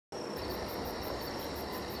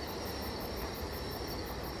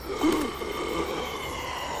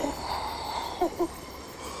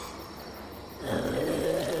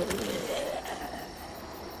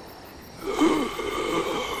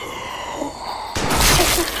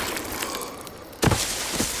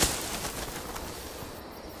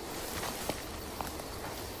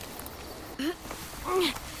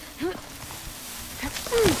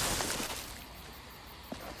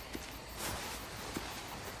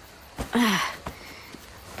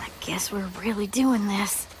Guess we're really doing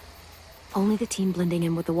this. Only the team blending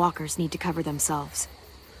in with the walkers need to cover themselves.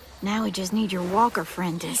 Now we just need your walker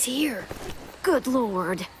friend to... He's here. Good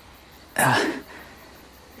lord.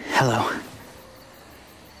 Hello.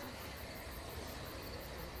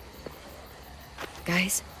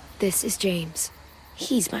 Guys, this is James.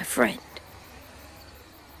 He's my friend.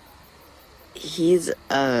 He's,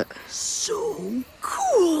 so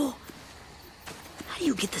cool. How do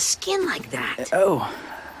you get the skin like that?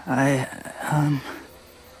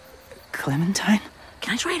 Clementine?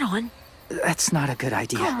 Can I try it on? That's not a good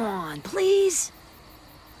idea. Come on, please.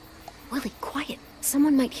 Willie, quiet.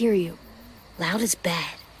 Someone might hear you. Loud is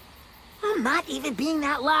bad. I'm not even being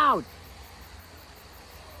that loud.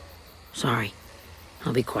 Sorry.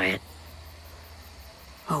 I'll be quiet.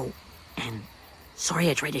 Oh, and sorry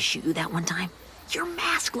I tried to shoot you that one time. Your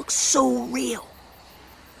mask looks so real.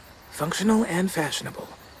 Functional and fashionable.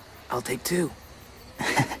 I'll take 2.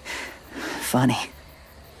 Funny.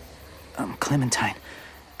 Clementine,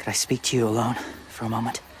 could I speak to you alone for a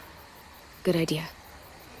moment? Good idea.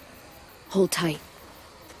 Hold tight.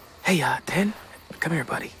 Hey, Dan, come here,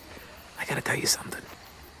 buddy. I gotta tell you something.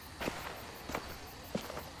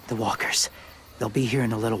 The walkers. They'll be here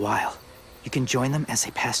in a little while. You can join them as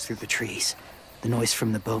they pass through the trees. The noise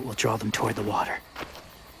from the boat will draw them toward the water.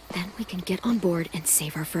 Then we can get on board and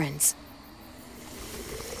save our friends.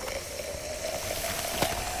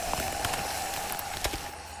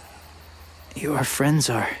 Your friends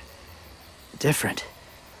are... different.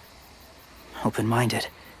 Open-minded.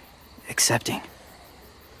 Accepting.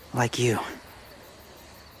 Like you.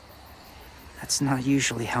 That's not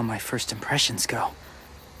usually how my first impressions go.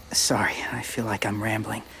 Sorry, I feel like I'm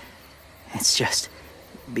rambling. It's just...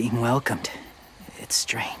 being welcomed. It's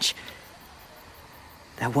strange.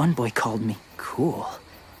 That one boy called me cool.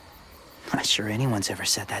 Not sure anyone's ever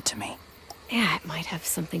said that to me. Yeah, it might have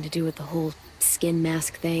something to do with the whole skin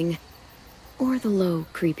mask thing. Or the low,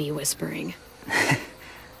 creepy whispering.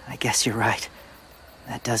 I guess you're right.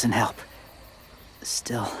 That doesn't help.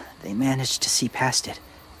 Still, they managed to see past it.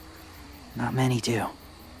 Not many do.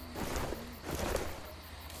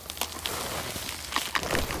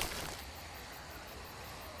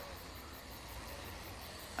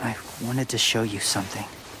 I wanted to show you something.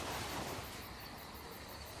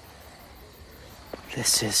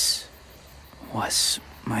 Was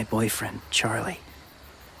my boyfriend, Charlie.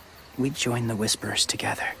 We joined the Whisperers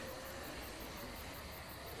together.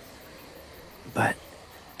 But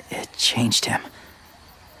it changed him.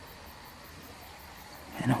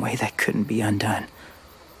 In a way that couldn't be undone.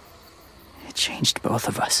 It changed both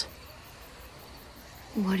of us.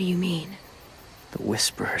 What do you mean? The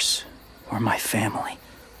Whisperers were my family.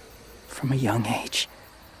 From a young age.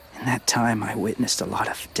 In that time, I witnessed a lot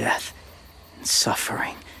of death and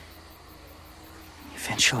suffering.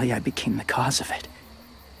 Eventually, I became the cause of it.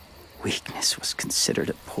 Weakness was considered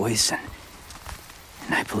a poison.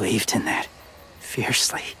 And I believed in that,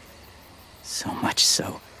 fiercely. So much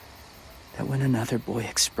so, that when another boy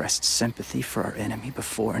expressed sympathy for our enemy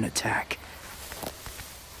before an attack,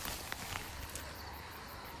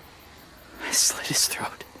 I slit his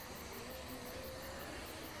throat.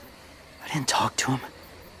 I didn't talk to him,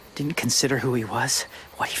 didn't consider who he was,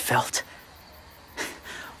 what he felt.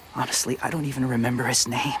 Honestly, I don't even remember his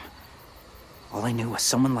name. All I knew was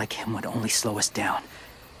someone like him would only slow us down.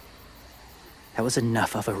 That was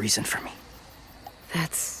enough of a reason for me.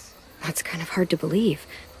 That's kind of hard to believe.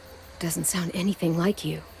 Doesn't sound anything like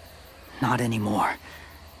you. Not anymore,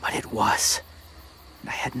 but it was.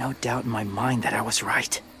 I had no doubt in my mind that I was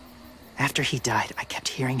right. After he died, I kept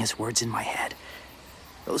hearing his words in my head.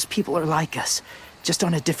 Those people are like us, just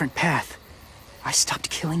on a different path. I stopped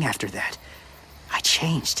killing after that. I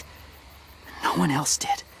changed. No one else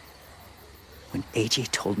did. When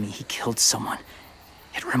AJ told me he killed someone,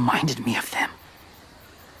 it reminded me of them.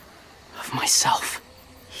 Of myself.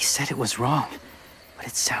 He said it was wrong, but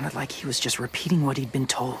it sounded like he was just repeating what he'd been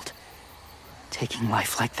told. Taking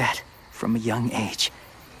life like that, from a young age,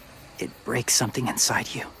 it breaks something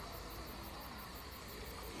inside you.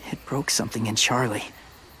 It broke something in Charlie.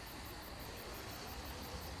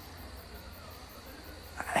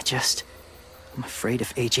 I'm afraid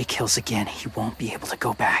if AJ kills again, he won't be able to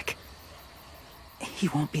go back. He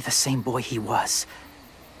won't be the same boy he was.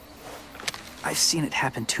 I've seen it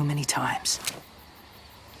happen too many times.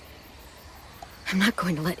 I'm not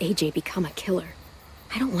going to let AJ become a killer.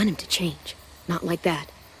 I don't want him to change. Not like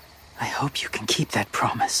that. I hope you can keep that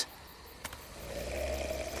promise.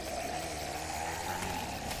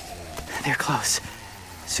 They're close.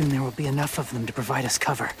 Soon there will be enough of them to provide us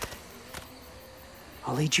cover.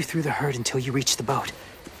 I'll lead you through the herd until you reach the boat.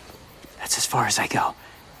 That's as far as I go.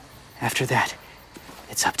 After that,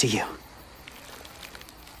 it's up to you.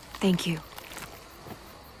 Thank you.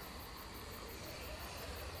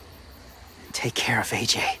 Take care of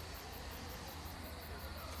AJ.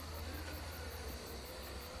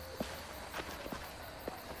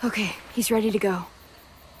 Okay, he's ready to go.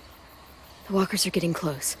 The walkers are getting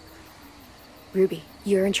close. Ruby,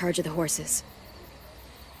 you're in charge of the horses.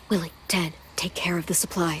 Willie, Ted, take care of the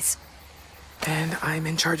supplies. And I'm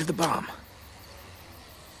in charge of the bomb.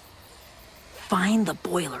 Find the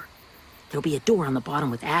boiler. There'll be a door on the bottom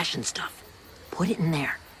with ash and stuff. Put it in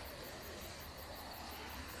there.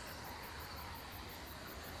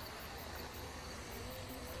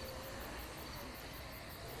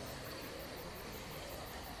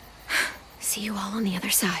 See you all on the other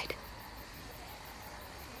side.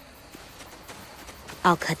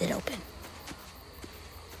 I'll cut it open.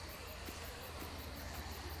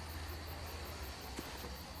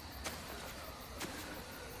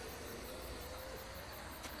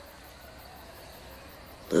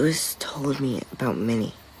 Louis told me about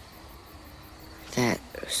Minnie. That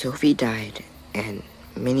Sophie died, and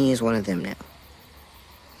Minnie is one of them now.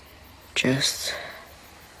 Just...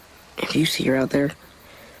 if you see her out there,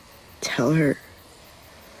 tell her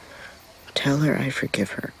I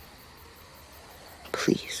forgive her.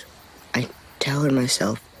 Please. I tell her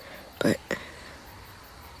myself, but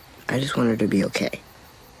I just want her to be okay.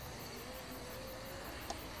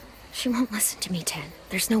 She won't listen to me, Ted.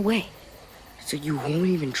 There's no way. So you won't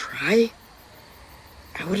even try?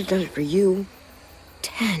 I would have done it for you.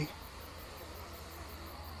 10.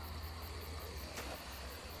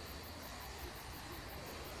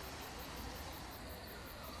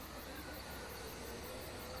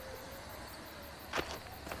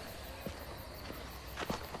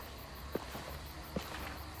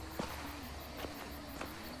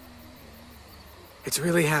 It's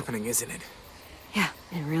really happening, isn't it? Yeah,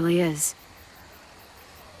 it really is.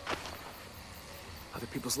 Other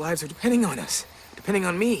people's lives are depending on us. Depending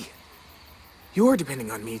on me. You're depending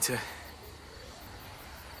on me to...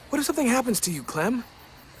 What if something happens to you, Clem?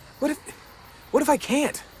 What if I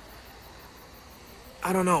can't?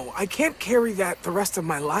 I don't know. I can't carry that the rest of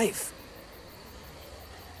my life.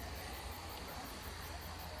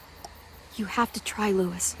 You have to try,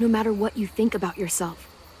 Louis, no matter what you think about yourself.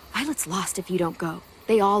 Violet's lost if you don't go.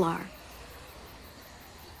 They all are.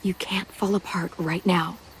 You can't fall apart right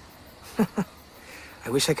now. I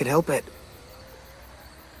wish I could help it.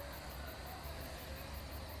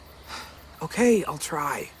 Okay, I'll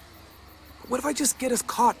try. But what if I just get us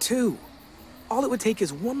caught, too? All it would take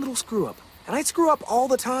is one little screw-up, and I'd screw up all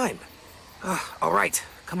the time. All right,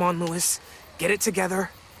 come on, Louis. Get it together.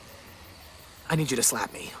 I need you to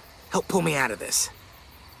slap me. Help pull me out of this.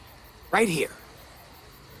 Right here.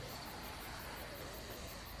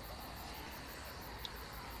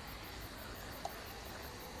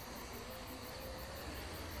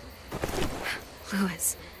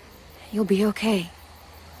 Louis, you'll be okay.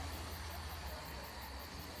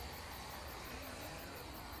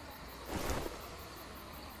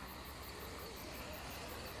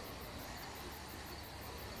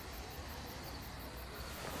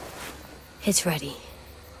 It's ready.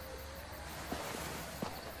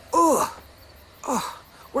 Ugh! Oh,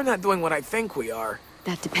 we're not doing what I think we are.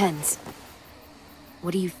 That depends.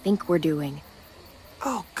 What do you think we're doing?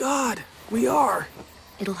 Oh, God, we are.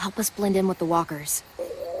 It'll help us blend in with the walkers.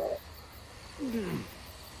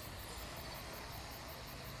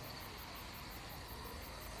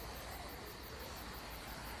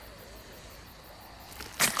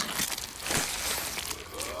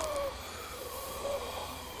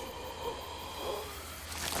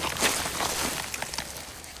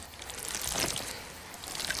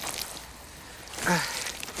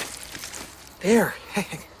 There. I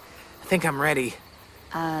think I'm ready.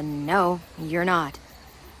 No, you're not.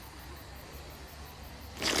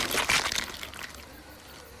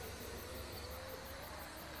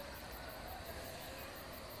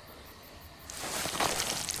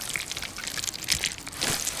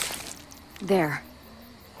 There.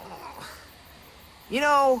 You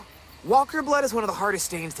know, walker blood is one of the hardest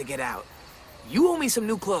stains to get out. You owe me some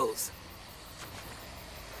new clothes.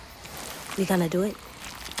 We gonna do it?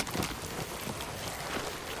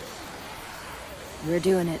 We're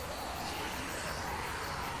doing it.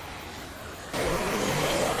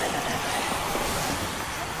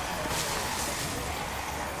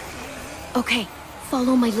 Okay,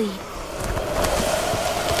 follow my lead.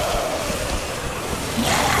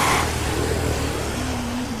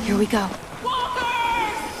 Here we go.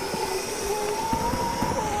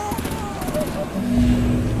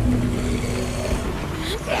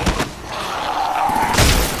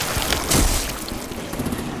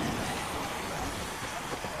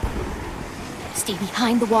 Stay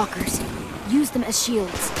behind the walkers. Use them as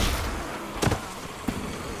shields.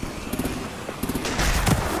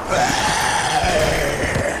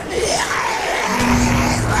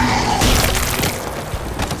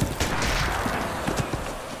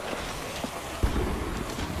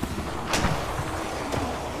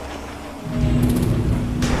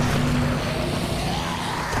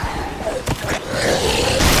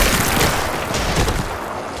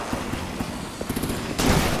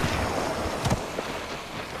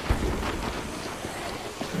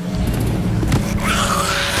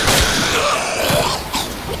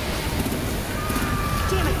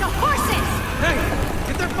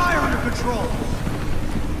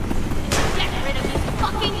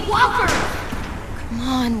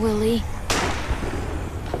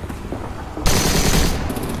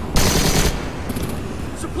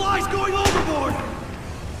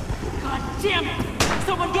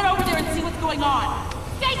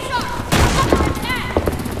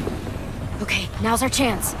 Now's our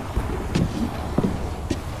chance.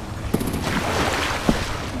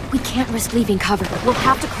 We can't risk leaving cover. We'll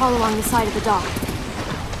have to crawl along the side of the dock.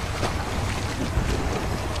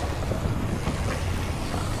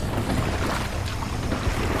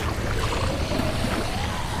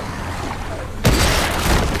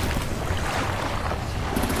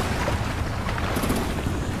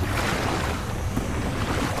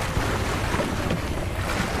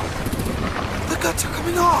 The guts are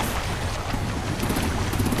coming off!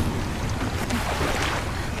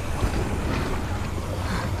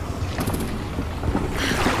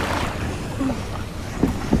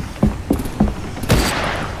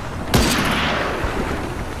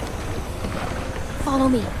 Follow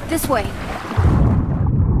me. This way.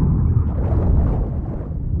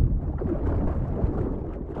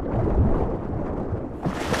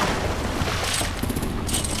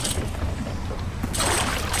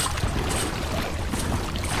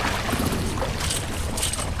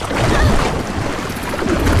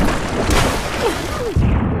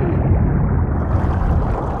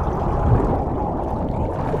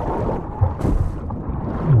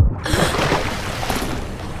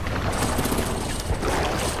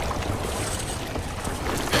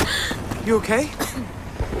 You okay?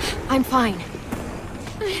 I'm fine.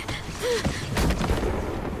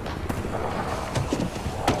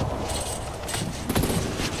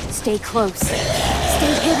 Stay close.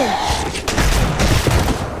 Stay hidden.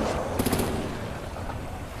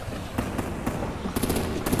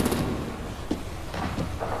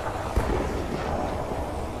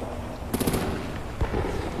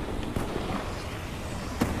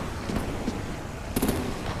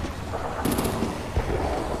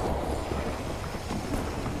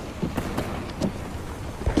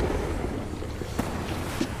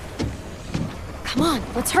 Come on,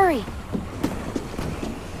 let's hurry.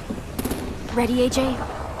 Ready, AJ?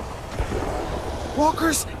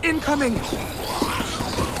 Walkers incoming!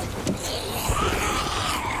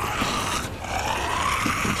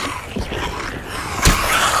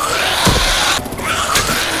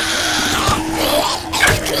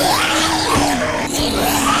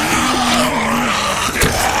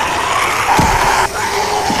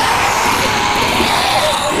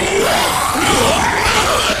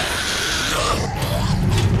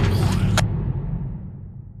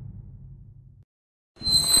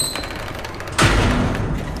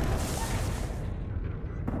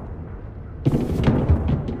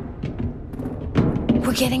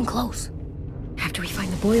 We're getting close. After we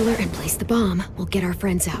find the boiler and place the bomb, we'll get our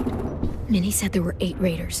friends out. Minnie said there were 8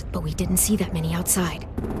 raiders, but we didn't see that many outside.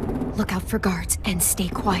 Look out for guards and stay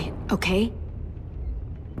quiet, okay?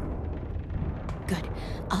 Good.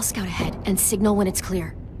 I'll scout ahead and signal when it's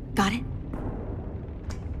clear. Got it?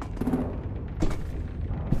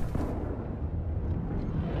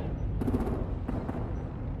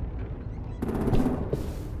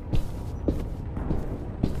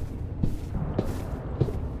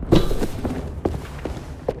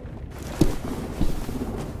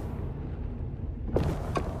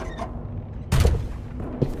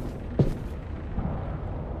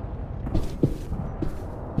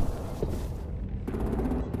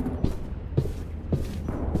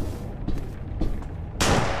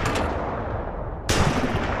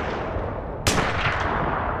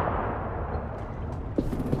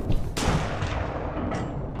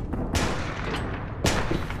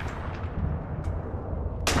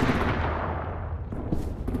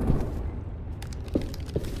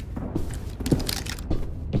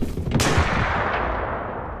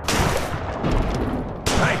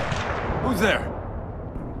 There.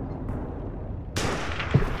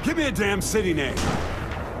 Give me a damn city name.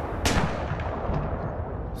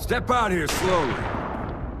 Step out here slowly.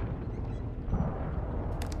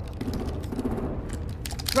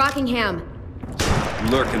 Rockingham.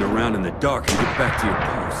 Lurking around in the dark and get back to your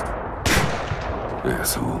post.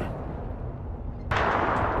 Asshole.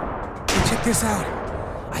 Hey, check this out.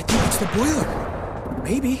 I think it's the boiler.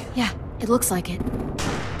 Maybe. Yeah, it looks like it.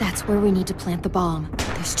 That's where we need to plant the bomb.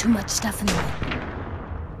 There's too much stuff in the way.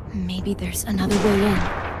 Maybe there's another way in.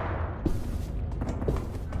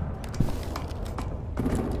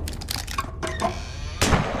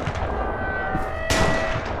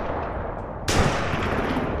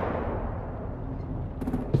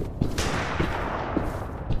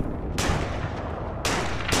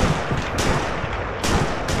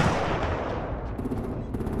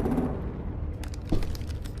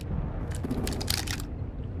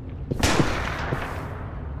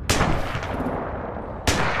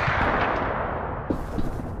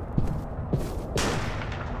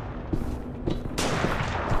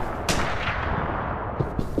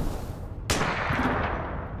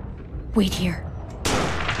 Wait here.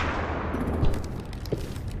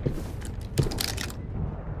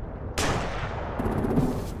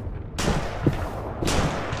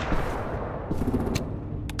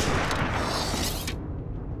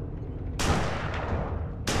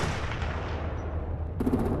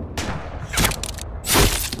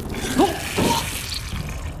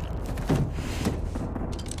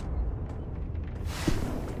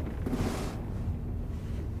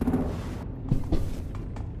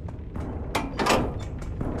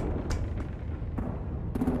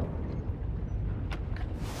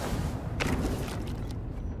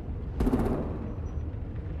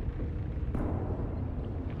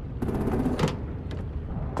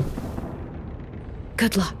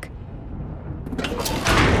 Good luck.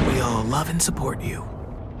 We all love and support you.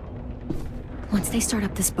 Once they start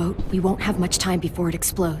up this boat, we won't have much time before it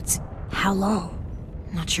explodes. How long?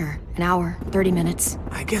 Not sure. An hour, 30 minutes.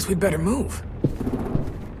 I guess we'd better move.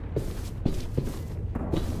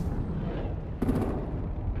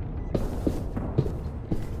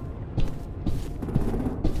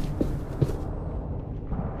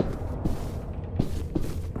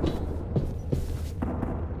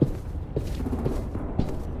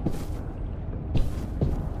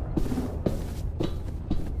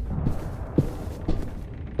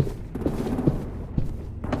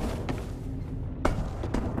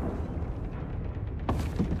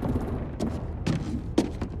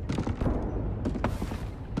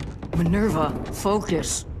 Minerva,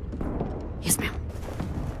 focus. Yes, ma'am.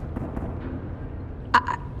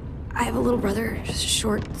 I have a little brother,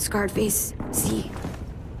 short, scarred face.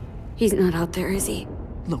 He's not out there, is he?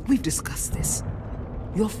 Look, we've discussed this.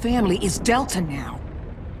 Your family is Delta now.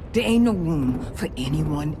 There ain't no room for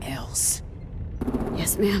anyone else.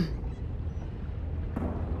 Yes, ma'am.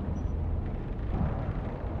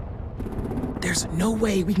 There's no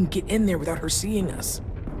way we can get in there without her seeing us.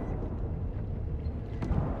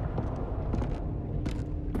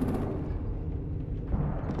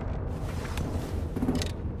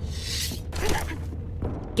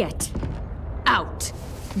 Get out.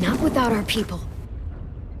 Not without our people.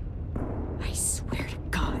 I swear to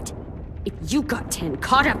God, if you got 10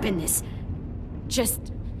 caught up in this, just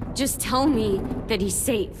tell me that he's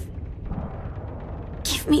safe.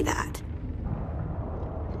 Give me that.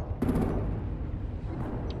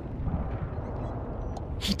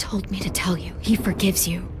 He told me to tell you. He forgives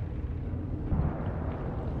you.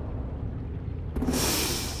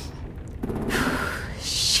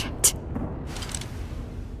 Shit.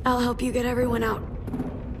 I'll help you get everyone out.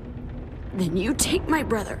 Then you take my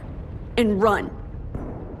brother and run.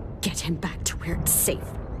 Get him back to where it's safe.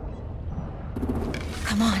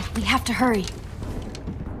 Come on, we have to hurry.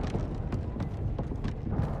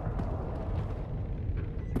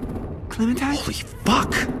 Clementine? Holy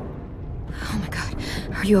fuck! Oh my god,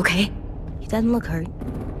 are you okay? He doesn't look hurt.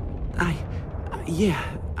 Yeah,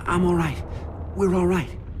 I'm alright. We're alright.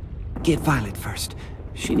 Get Violet first.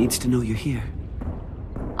 She needs to know you're here.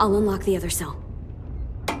 I'll unlock the other cell.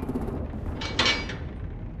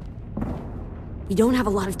 We don't have a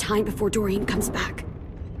lot of time before Doreen comes back.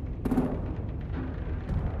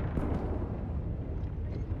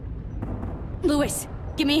 Lewis,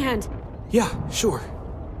 give me a hand. Yeah, sure.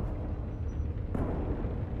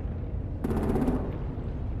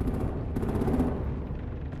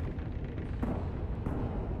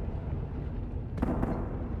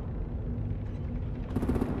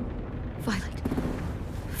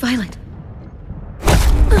 Violet.